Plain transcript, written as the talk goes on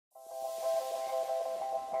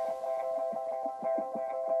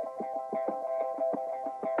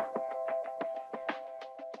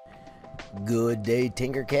Good day,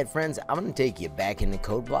 Tinkercad friends. I'm going to take you back into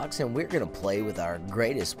Codeblocks and we're going to play with our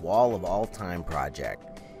greatest wall of all time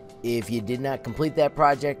project. If you did not complete that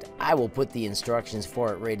project, I will put the instructions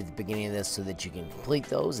for it right at the beginning of this so that you can complete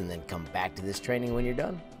those and then come back to this training when you're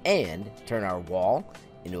done and turn our wall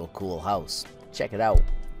into a cool house. Check it out.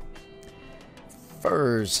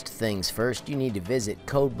 First things first, you need to visit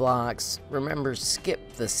Codeblocks. Remember,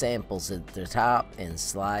 skip the samples at the top and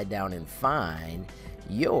slide down and find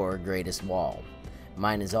your greatest wall.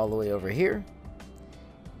 Mine is all the way over here,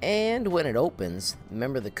 and when it opens,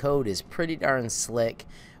 remember the code is pretty darn slick.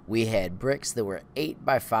 We had bricks that were 8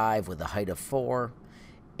 by 5 with a height of 4,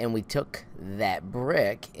 and we took that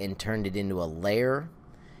brick and turned it into a layer,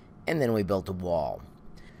 and then we built a wall.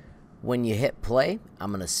 When you hit play,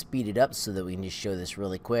 I'm going to speed it up so that we can just show this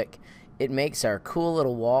really quick. It makes our cool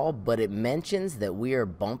little wall, but it mentions that we are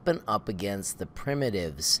bumping up against the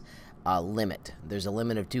primitives limit. There's a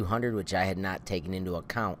limit of 200, which I had not taken into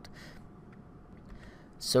account.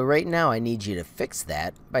 So right now I need you to fix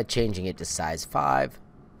that by changing it to size 5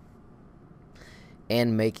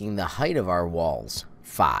 and making the height of our walls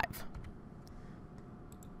 5.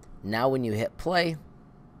 Now when you hit play,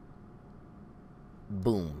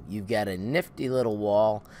 boom, you've got a nifty little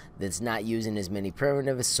wall that's not using as many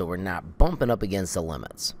primitives, so we're not bumping up against the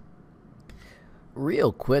limits.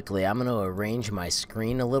 Real quickly, I'm going to arrange my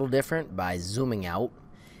screen a little different by zooming out,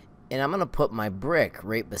 and I'm going to put my brick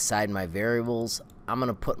right beside my variables. I'm going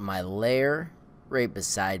to put my layer right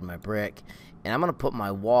beside my brick, and I'm going to put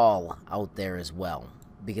my wall out there as well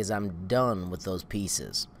because I'm done with those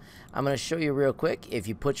pieces. I'm going to show you real quick. If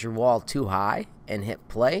you put your wall too high and hit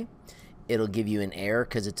play, it'll give you an error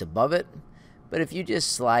because it's above it, but if you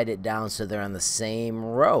just slide it down so they're on the same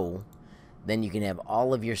row, then you can have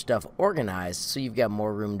all of your stuff organized so you've got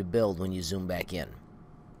more room to build when you zoom back in.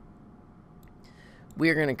 We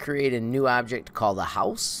are going to create a new object called a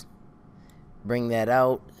house. Bring that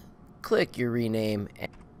out, click your rename,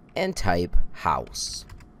 and type house.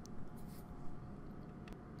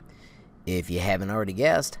 If you haven't already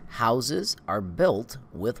guessed, houses are built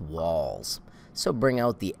with walls. So bring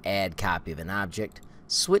out the add copy of an object,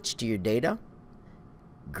 switch to your data,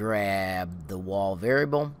 grab the wall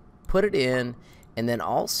variable, put it in, and then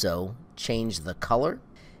also change the color.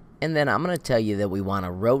 And then I'm going to tell you that we want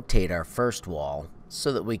to rotate our first wall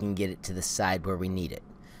so that we can get it to the side where we need it.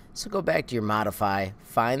 So go back to your modify,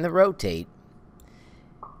 find the rotate,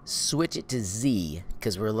 switch it to Z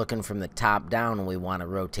because we're looking from the top down and we want to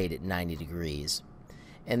rotate it 90 degrees.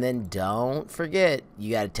 And then don't forget,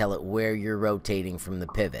 you got to tell it where you're rotating from the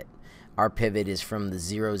pivot. Our pivot is from the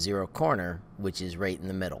 0, 0 corner, which is right in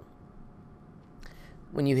the middle.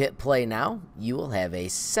 When you hit play now, you will have a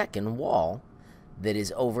second wall that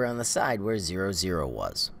is over on the side where 0, 0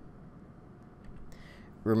 was.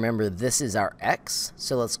 Remember, this is our X,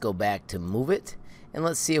 so let's go back to move it, and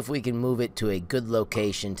let's see if we can move it to a good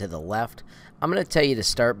location to the left. I'm going to tell you to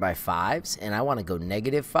start by 5s, and I want to go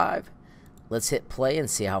 -5. Let's hit play and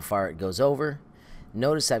see how far it goes over.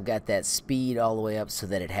 Notice I've got that speed all the way up so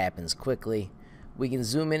that it happens quickly. We can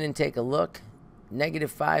zoom in and take a look.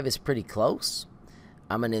 -5 is pretty close.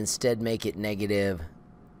 I'm going to instead make it -8.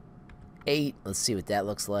 Let's see what that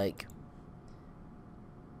looks like.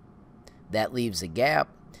 That leaves a gap.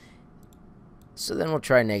 So then we'll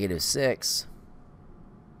try -6.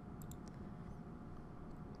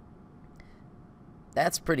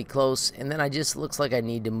 That's pretty close. And then I just looks like I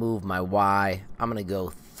need to move my Y. I'm going to go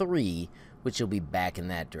 3, which will be back in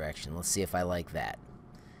that direction. Let's see if I like that.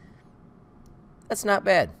 That's not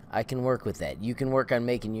bad. I can work with that. You can work on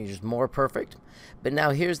making yours more perfect. But now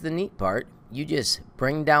here's the neat part. You just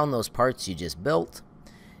bring down those parts you just built.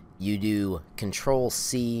 You do Control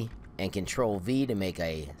C and Control V to make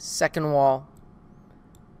a second wall.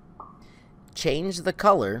 Change the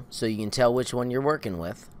color so you can tell which one you're working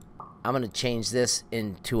with. I'm going to change this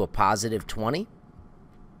into a +20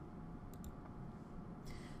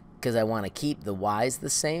 because I want to keep the Y's the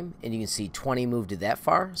same, and you can see 20 moved to that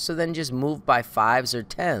far. So then just move by 5s or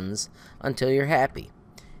 10s until you're happy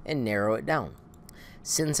and narrow it down.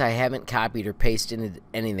 Since I haven't copied or pasted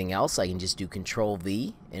anything else, I can just do Control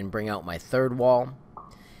V and bring out my third wall.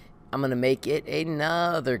 I'm going to make it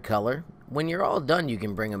another color. When you're all done, you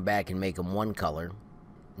can bring them back and make them one color.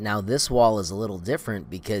 Now this wall is a little different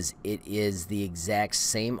because it is the exact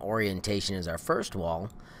same orientation as our first wall,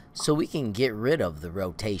 so we can get rid of the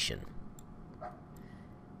rotation.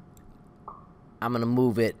 I'm going to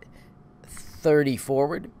move it 30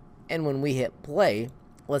 forward, and when we hit play,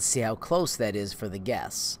 let's see how close that is for the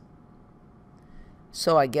guess.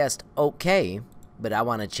 So I guessed okay, but I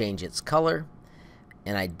want to change its color,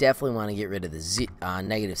 And I definitely want to get rid of the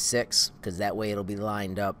 -6, because that way it'll be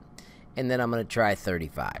lined up. And then I'm going to try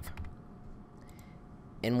 35.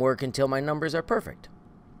 And work until my numbers are perfect.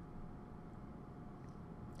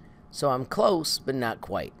 So I'm close, but not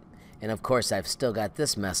quite. And of course, I've still got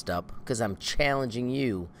this messed up because I'm challenging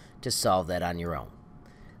you to solve that on your own.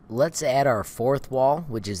 Let's add our fourth wall,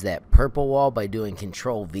 which is that purple wall, by doing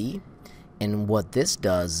Control V. And what this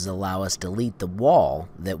does is allow us to delete the wall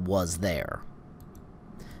that was there.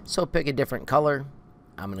 So pick a different color.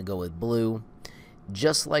 I'm going to go with blue.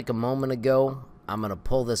 Just like a moment ago, I'm going to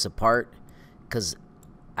pull this apart because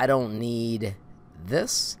I don't need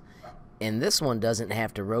this. And this one doesn't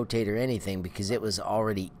have to rotate or anything because it was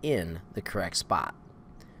already in the correct spot.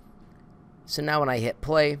 So now when I hit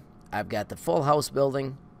play, I've got the full house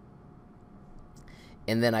building.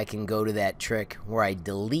 And then I can go to that trick where I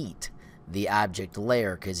delete the object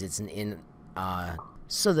layer because it's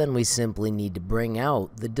so then we simply need to bring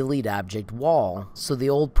out the delete object wall so the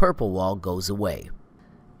old purple wall goes away.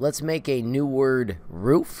 Let's make a new word,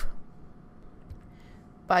 roof,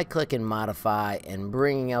 by clicking modify and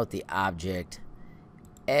bringing out the object.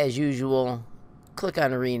 As usual, click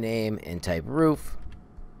on rename and type roof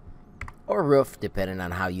or roof, depending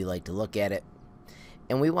on how you like to look at it.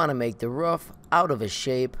 And we want to make the roof out of a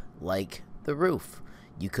shape like the roof.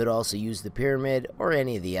 You could also use the pyramid or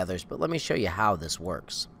any of the others, but let me show you how this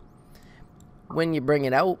works. When you bring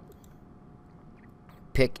it out,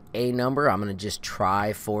 pick a number. I'm going to just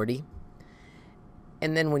try 40.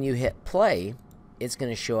 And then when you hit play, it's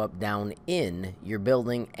going to show up down in your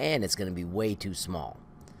building, and it's going to be way too small.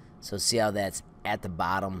 So see how that's at the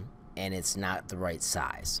bottom, and it's not the right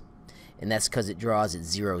size. And that's because it draws at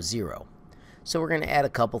 0, 0. So we're going to add a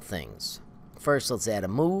couple things. First, let's add a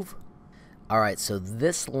move. Alright, so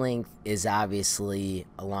this length is obviously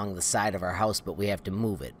along the side of our house, but we have to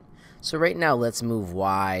move it. So right now, let's move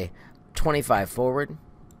Y 25 forward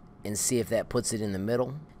and see if that puts it in the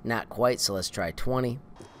middle. Not quite, so let's try 20.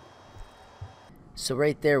 So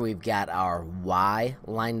right there, we've got our Y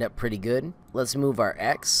lined up pretty good. Let's move our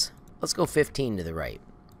X. Let's go 15 to the right.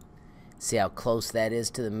 See how close that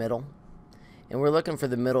is to the middle? And we're looking for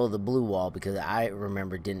the middle of the blue wall because I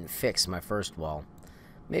remember didn't fix my first wall.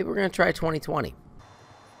 Maybe we're going to try 2020.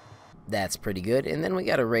 That's pretty good. And then we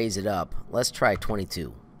got to raise it up. Let's try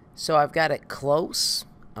 22. So I've got it close.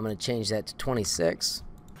 I'm going to change that to 26.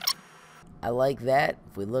 I like that.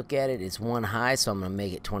 If we look at it, it's one high, so I'm going to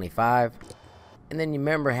make it 25. And then you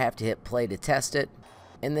remember, have to hit play to test it.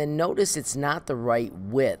 And then notice it's not the right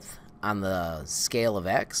width on the scale of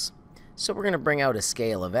X. So we're going to bring out a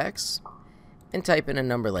scale of X and type in a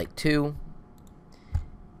number like 2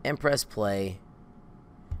 and press play.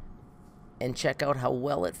 And check out how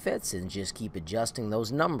well it fits, and just keep adjusting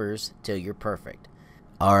those numbers till you're perfect.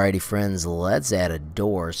 Alrighty friends, let's add a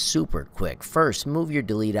door super quick. First, move your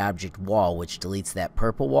delete object wall, which deletes that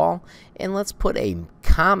purple wall, and let's put a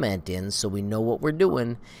comment in so we know what we're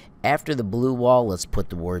doing. After the blue wall, let's put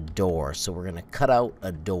the word door. So we're going to cut out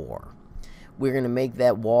a door. We're going to make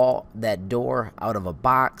that door out of a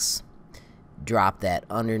box, drop that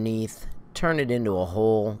underneath, turn it into a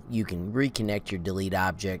hole. You can reconnect your delete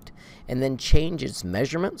object and then change its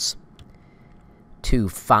measurements to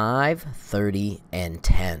 5, 30, and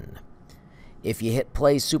 10. If you hit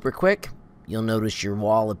play super quick, you'll notice your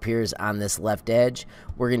wall appears on this left edge.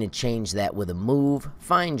 We're going to change that with a move,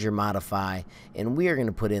 find your modify, and we are going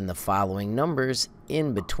to put in the following numbers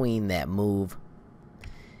in between that move.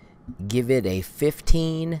 Give it a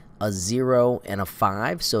 15, a 0, and a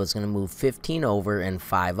 5, so it's going to move 15 over and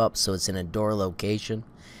 5 up, so it's in a door location.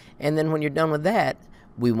 And then when you're done with that,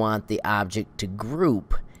 we want the object to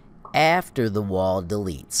group after the wall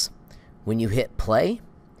deletes. When you hit play,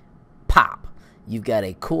 pop! You've got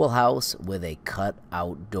a cool house with a cut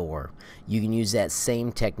out door. You can use that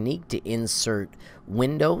same technique to insert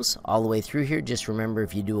windows all the way through here. Just remember,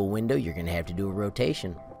 if you do a window, you're going to have to do a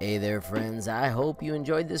rotation. Hey there friends, I hope you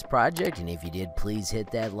enjoyed this project, and if you did, please hit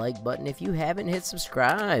that like button. If you haven't hit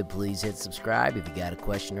subscribe, please hit subscribe. If you got a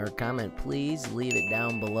question or a comment, please leave it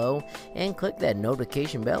down below, and click that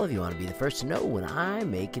notification bell if you want to be the first to know when I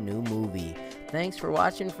make a new movie. Thanks for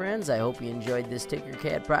watching friends, I hope you enjoyed this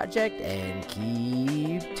Tinkercad project, and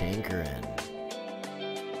keep tinkering.